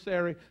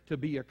necessary to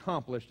be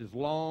accomplished as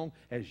long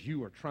as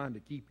you are trying to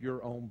keep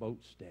your own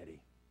boat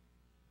steady.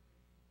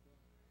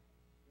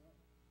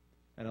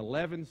 And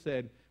 11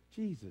 said,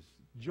 Jesus,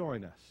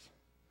 join us.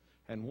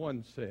 And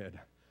one said,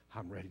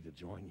 I'm ready to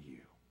join you.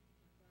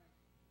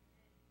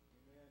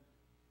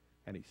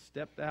 And he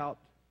stepped out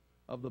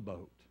of the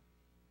boat.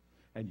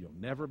 And you'll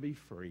never be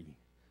free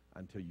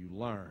until you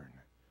learn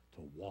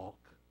to walk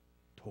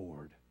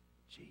toward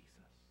Jesus.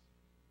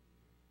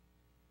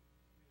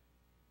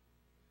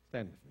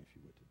 Stand with me if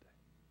you would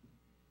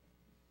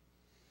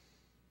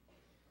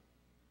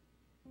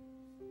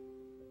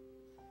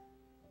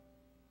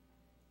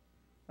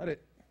today.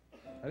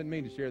 I didn't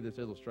mean to share this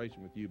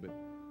illustration with you, but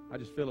I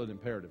just feel it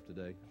imperative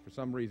today. For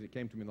some reason, it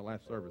came to me in the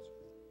last service.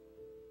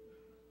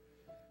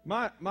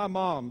 My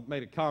mom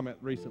made a comment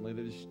recently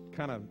that just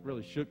kind of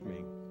really shook me.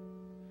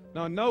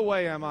 Now, in no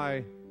way am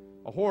I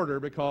a hoarder,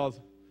 because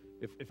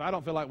if I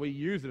don't feel like we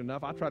use it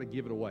enough, I try to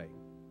give it away.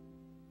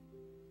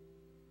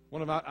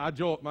 One of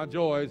my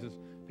joys is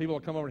people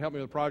will come over and help me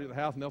with a project at the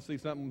house, and they'll see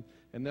something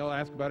And they'll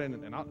ask about it,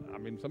 and I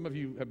mean, some of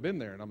you have been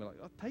there, and I'll be like,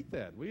 oh, take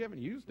that. We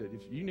haven't used it.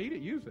 If you need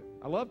it, use it.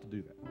 I love to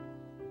do that.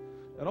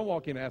 I don't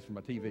walk in and ask for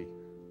my TV.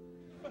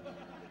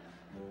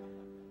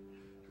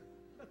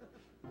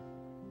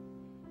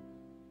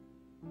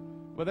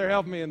 But they're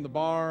helping me in the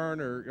barn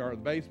or the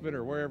basement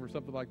or wherever,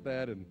 something like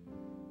that, and,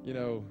 you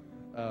know,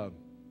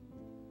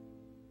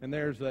 and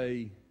there's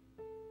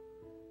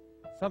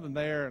something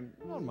there, and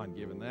I don't mind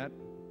giving that.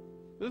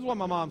 This is what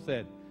my mom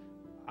said.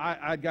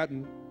 I'd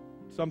gotten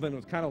something that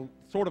was kind of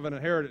sort of an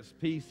inheritance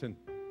piece, and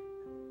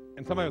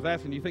somebody was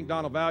asking, do you think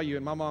Don will value?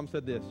 And my mom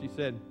said this. She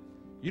said,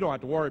 you don't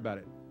have to worry about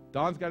it.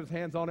 Don's got his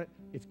hands on it.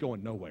 It's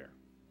going nowhere.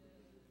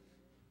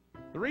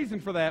 The reason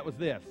for that was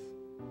this.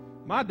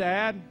 My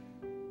dad,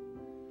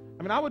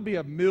 I mean, I would be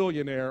a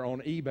millionaire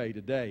on eBay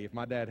today if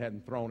my dad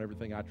hadn't thrown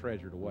everything I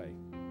treasured away.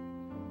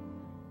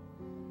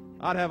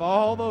 I'd have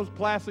all those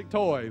classic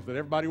toys that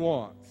everybody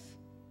wants.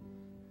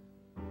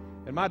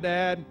 And my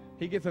dad,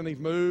 he gets in these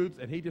moods,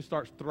 and he just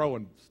starts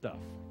throwing stuff.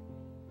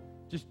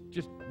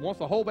 Just wants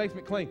the whole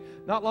basement clean.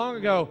 Not long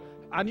ago,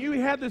 I knew he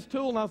had this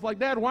tool, and I was like,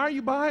 Dad, why are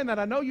you buying that?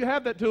 I know you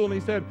have that tool. And he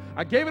said,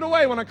 I gave it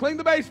away when I cleaned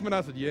the basement.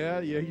 I said, yeah,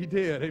 you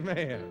did.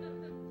 Amen.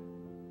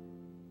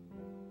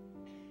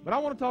 But I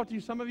want to talk to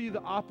you, some of you,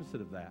 the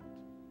opposite of that.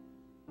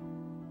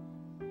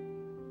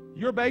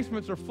 Your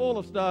basements are full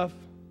of stuff,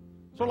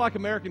 sort of like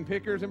American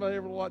Pickers. Anybody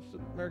ever watched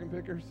American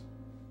Pickers?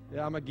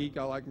 Yeah, I'm a geek.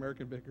 I like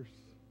American Pickers.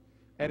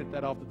 Edit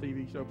that off the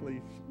TV show,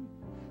 please.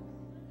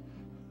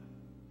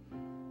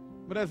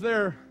 But as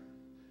they're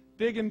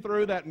digging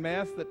through that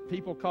mess that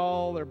people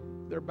call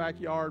their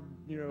backyard,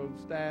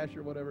 stash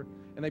or whatever,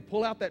 and they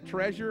pull out that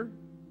treasure,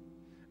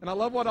 and I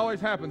love what always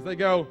happens. They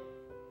go,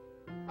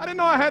 I didn't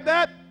know I had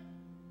that.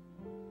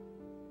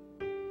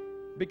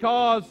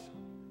 Because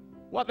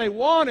what they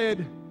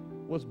wanted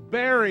was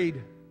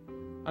buried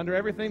under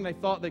everything they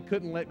thought they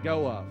couldn't let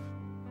go of.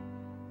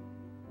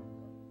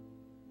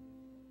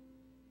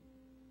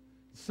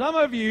 Some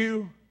of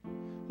you,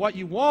 what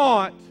you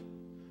want,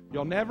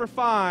 you'll never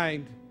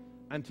find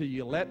until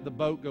you let the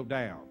boat go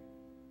down.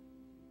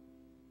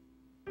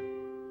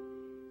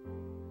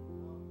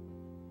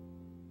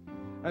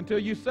 Until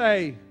you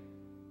say,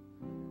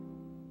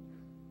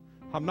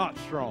 I'm not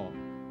strong.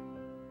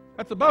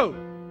 That's a boat.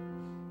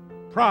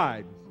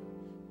 Pride.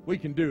 We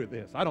can do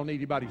this. I don't need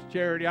anybody's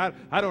charity. I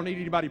don't need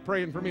anybody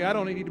praying for me. I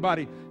don't need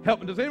anybody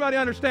helping. Does anybody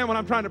understand what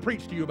I'm trying to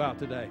preach to you about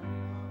today?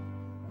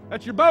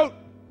 That's your boat.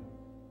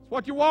 It's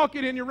what you're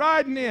walking in, you're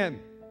riding in.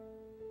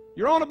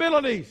 Your own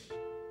abilities.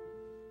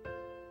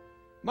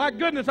 My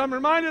goodness, I'm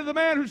reminded of the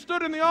man who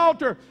stood in the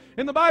altar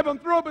in the Bible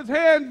and threw up his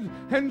hands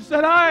and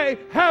said, I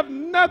have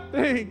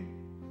nothing.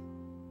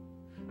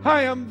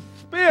 I am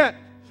spent.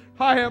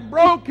 I am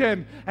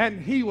broken. And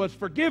he was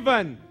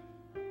forgiven.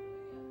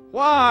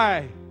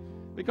 Why?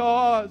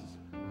 Because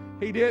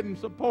he didn't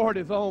support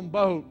his own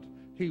boat.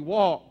 He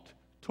walked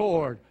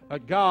toward a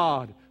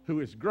God who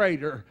is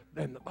greater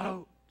than the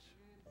boat.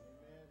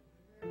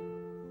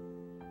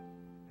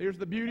 Here's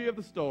the beauty of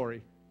the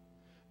story.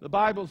 The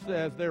Bible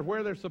says they're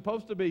where they're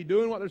supposed to be,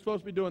 doing what they're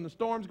supposed to be doing. The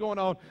storm's going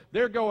on.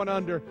 They're going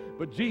under,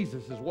 but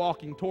Jesus is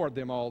walking toward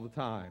them all the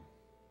time.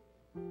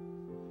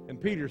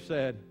 And Peter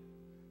said,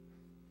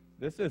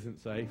 this isn't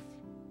safe.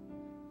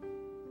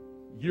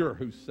 You're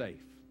who's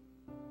safe.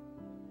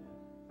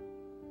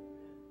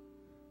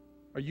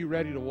 Are you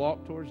ready to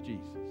walk towards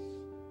Jesus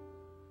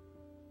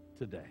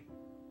today?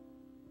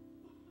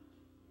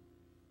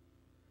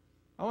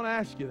 I want to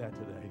ask you that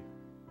today.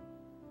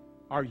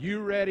 Are you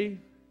ready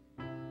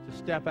to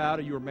step out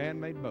of your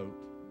man-made boat?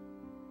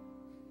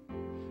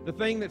 The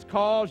thing that's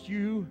caused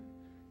you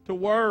to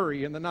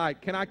worry in the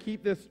night. Can I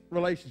keep this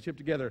relationship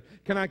together?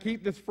 Can I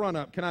keep this front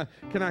up? Can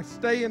I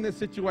stay in this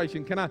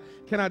situation? Can I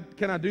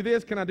do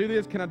this? Can I do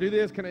this? Can I do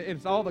this?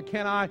 It's all the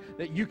can I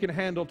that you can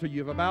handle till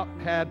you've about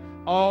had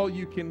all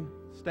you can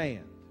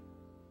stand.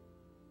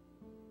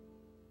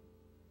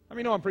 How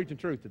many know I'm preaching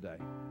truth today?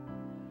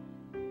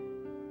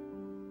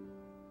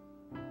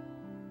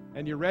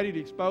 And you're ready to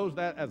expose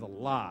that as a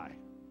lie.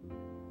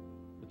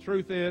 The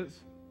truth is,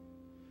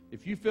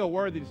 if you feel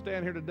worthy to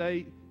stand here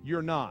today,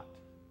 you're not.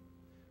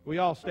 We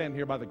all stand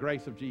here by the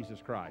grace of Jesus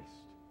Christ.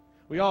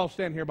 We all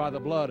stand here by the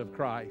blood of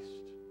Christ.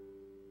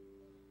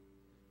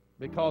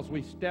 Because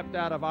we stepped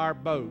out of our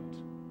boat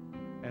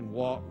and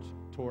walked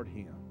toward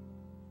Him.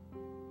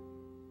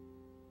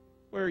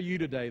 Where are you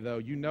today, though?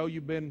 You know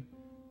you've been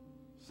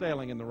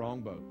sailing in the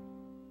wrong boat.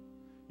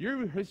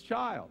 You're His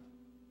child,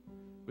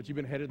 but you've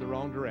been headed the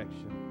wrong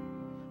direction.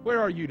 Where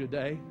are you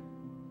today?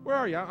 Where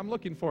are you? I'm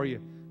looking for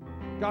you.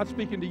 God's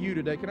speaking to you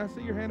today. Can I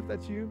see your hand if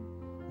that's you?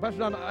 Pastor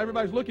Don,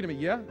 everybody's looking at me.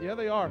 Yeah,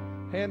 they are.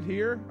 Hand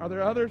here. Are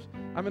there others?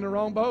 I'm in the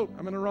wrong boat.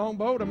 I'm in the wrong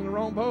boat. I'm in the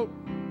wrong boat.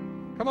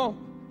 Come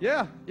on.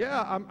 Yeah.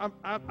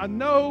 I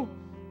know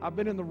I've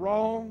been in the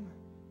wrong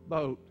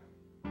boat,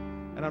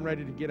 and I'm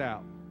ready to get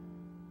out.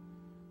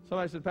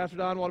 Somebody said, Pastor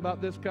Don, what about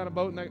this kind of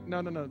boat?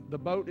 No. The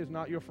boat is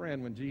not your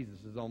friend when Jesus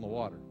is on the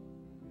water.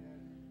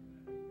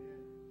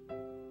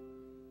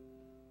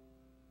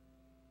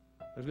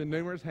 There's been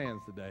numerous hands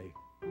today.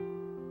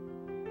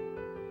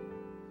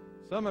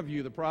 Some of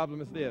you, the problem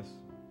is this.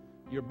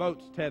 Your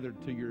boat's tethered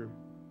to your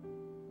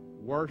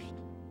worst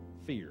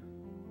fear.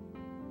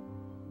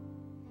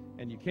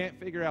 And you can't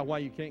figure out why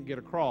you can't get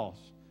across.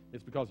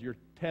 It's because you're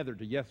tethered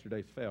to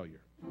yesterday's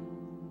failure.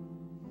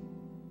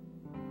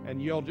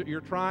 And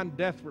you're trying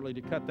desperately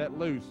to cut that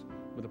loose.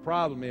 But the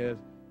problem is,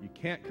 you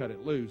can't cut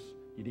it loose.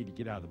 You need to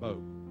get out of the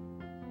boat.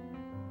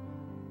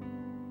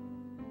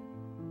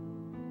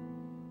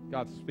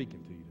 God's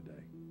speaking to you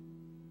today.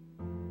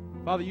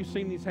 Father, you've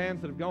seen these hands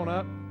that have gone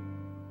up.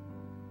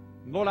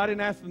 And Lord, I didn't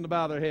ask them to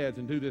bow their heads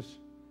and do this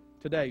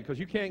today because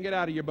you can't get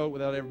out of your boat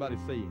without everybody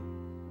seeing.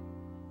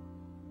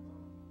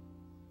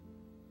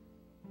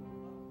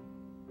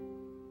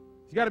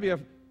 There's got to be a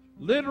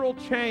literal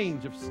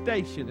change of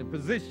station and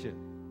position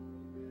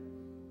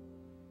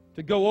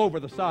to go over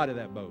the side of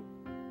that boat.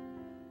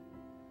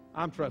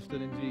 I'm trusting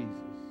in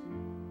Jesus.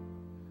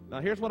 Now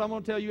here's what I'm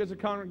going to tell you as a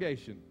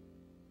congregation.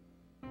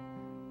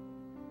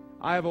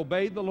 I have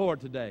obeyed the Lord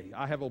today.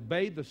 I have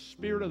obeyed the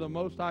Spirit of the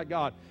Most High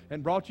God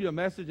and brought you a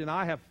message, and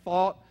I have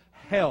fought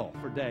hell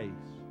for days.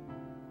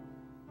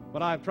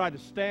 But I have tried to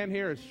stand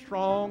here as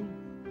strong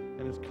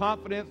and as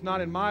confident,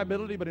 not in my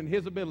ability, but in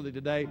His ability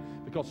today,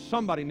 because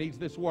somebody needs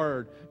this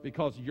word,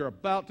 because you're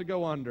about to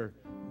go under,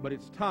 but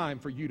it's time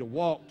for you to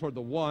walk toward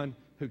the one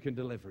who can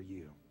deliver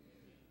you.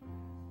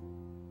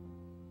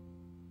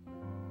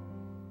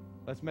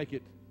 Let's make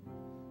it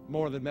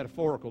more than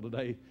metaphorical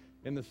today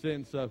in the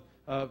sense of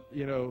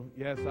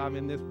yes, I'm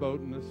in this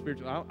boat in the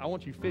spiritual. I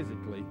want you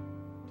physically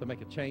to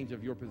make a change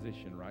of your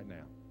position right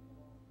now.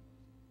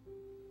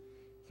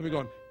 Somebody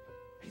going,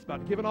 he's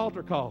about to give an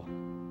altar call.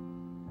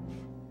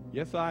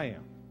 Yes, I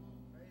am.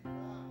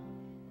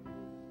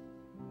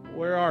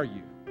 Where are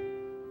you?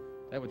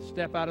 That would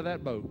step out of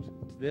that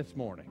boat this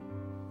morning.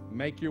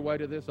 Make your way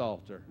to this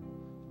altar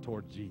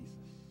toward Jesus.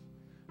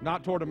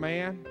 Not toward a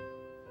man,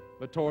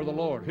 but toward the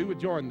Lord. Who would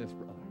join this,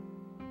 brother?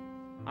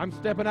 I'm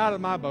stepping out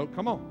of my boat.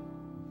 Come on.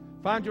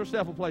 Find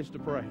yourself a place to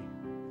pray.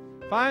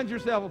 Find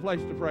yourself a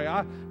place to pray.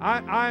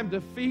 I am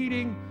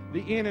defeating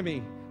the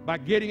enemy by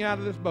getting out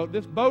of this boat.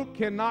 This boat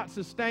cannot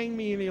sustain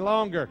me any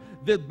longer.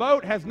 The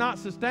boat has not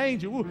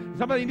sustained you. Ooh,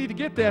 somebody need to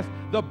get this.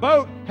 The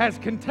boat has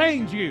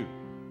contained you.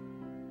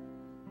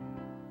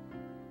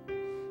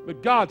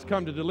 But God's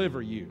come to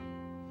deliver you.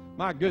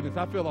 My goodness,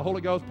 I feel the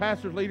Holy Ghost.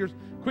 Pastors, leaders,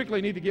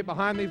 quickly need to get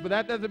behind these, but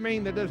that doesn't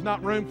mean that there's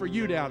not room for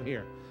you down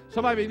here.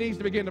 Somebody needs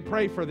to begin to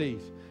pray for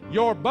these.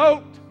 Your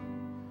boat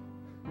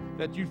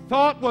that you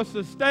thought was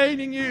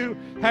sustaining you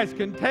has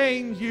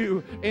contained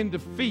you in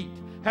defeat,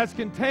 has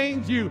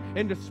contained you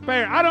in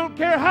despair. I don't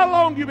care how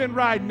long you've been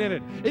riding in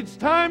it. It's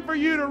time for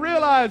you to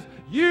realize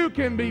you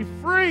can be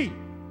free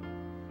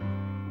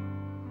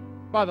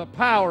by the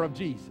power of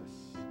Jesus.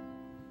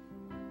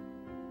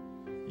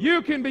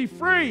 You can be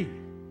free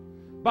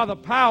by the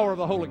power of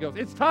the Holy Ghost.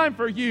 It's time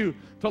for you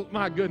to,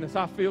 my goodness,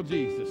 I feel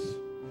Jesus,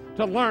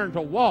 to learn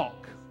to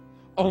walk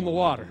on the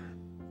water.